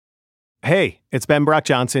Hey, it's Ben Brock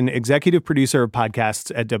Johnson, executive producer of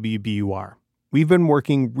podcasts at WBUR. We've been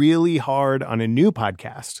working really hard on a new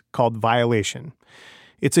podcast called Violation.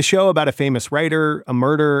 It's a show about a famous writer, a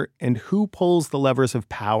murder, and who pulls the levers of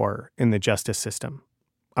power in the justice system.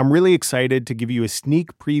 I'm really excited to give you a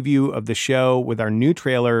sneak preview of the show with our new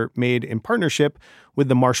trailer made in partnership with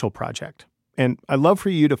the Marshall Project. And I'd love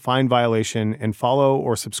for you to find Violation and follow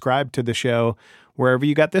or subscribe to the show wherever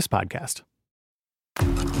you got this podcast.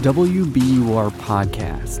 WBUR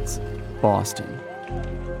Podcasts, Boston.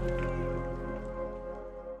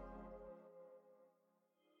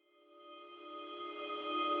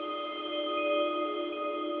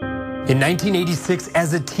 In 1986,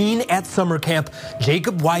 as a teen at summer camp,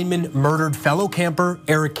 Jacob Weidman murdered fellow camper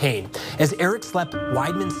Eric Kane. As Eric slept,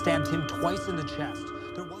 Weidman stabbed him twice in the chest.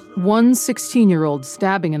 One 16-year-old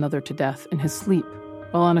stabbing another to death in his sleep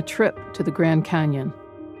while on a trip to the Grand Canyon.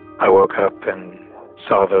 I woke up and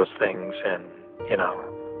saw those things and,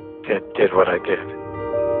 did what I did.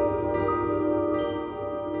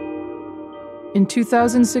 In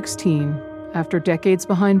 2016, after decades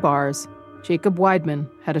behind bars, Jacob Weidman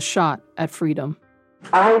had a shot at freedom.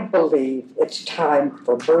 I believe it's time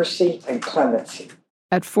for mercy and clemency.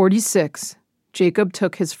 At 46, Jacob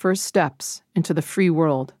took his first steps into the free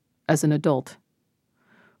world as an adult.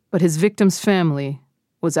 But his victim's family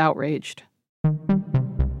was outraged.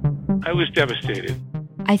 I was devastated.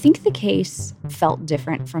 I think the case felt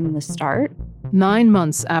different from the start. 9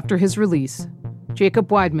 months after his release, Jacob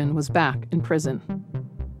Weidman was back in prison.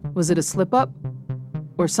 Was it a slip-up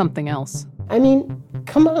or something else? I mean,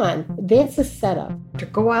 come on, that's a setup. To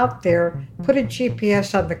go out there, put a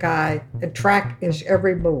GPS on the guy, and track his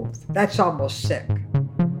every move. That's almost sick.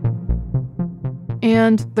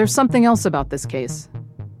 And there's something else about this case.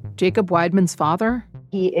 Jacob Weidman's father?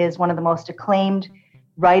 He is one of the most acclaimed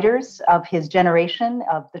writers of his generation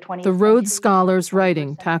of the 20th The Rhodes Scholars'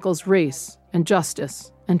 writing tackles race and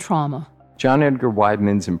justice and trauma. John Edgar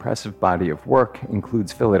Wideman's impressive body of work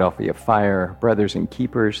includes Philadelphia Fire, Brothers and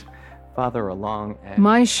Keepers, Father Along, and...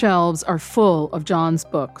 My shelves are full of John's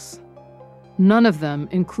books. None of them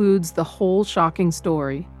includes the whole shocking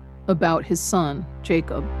story about his son,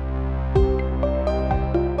 Jacob.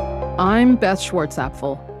 I'm Beth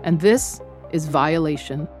Schwartzapfel, and this is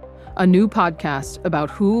Violation, a new podcast about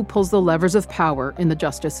who pulls the levers of power in the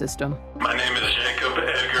justice system. My name is Jacob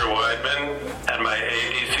Edgar Weidman, and my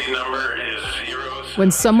ADC number is 0.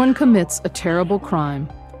 When someone commits a terrible crime,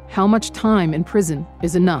 how much time in prison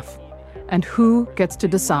is enough? And who gets to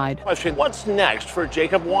decide? Question, what's next for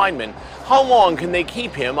Jacob Weidman? How long can they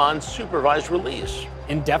keep him on supervised release?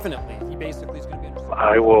 Indefinitely. He basically is going to be...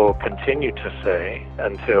 I will continue to say,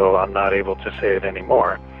 until I'm not able to say it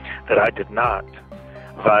anymore, that I did not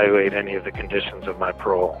violate any of the conditions of my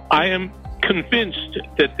parole. I am convinced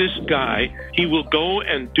that this guy, he will go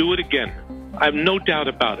and do it again. I have no doubt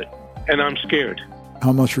about it, and I'm scared.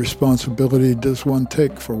 How much responsibility does one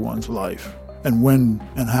take for one's life, and when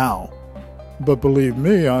and how? But believe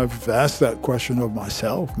me, I've asked that question of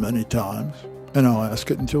myself many times, and I'll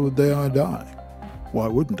ask it until the day I die. Why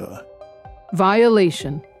wouldn't I?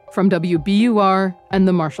 Violation from WBUR and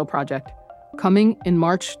the Marshall Project, coming in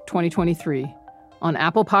March 2023 on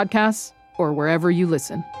Apple Podcasts or wherever you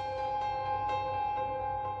listen.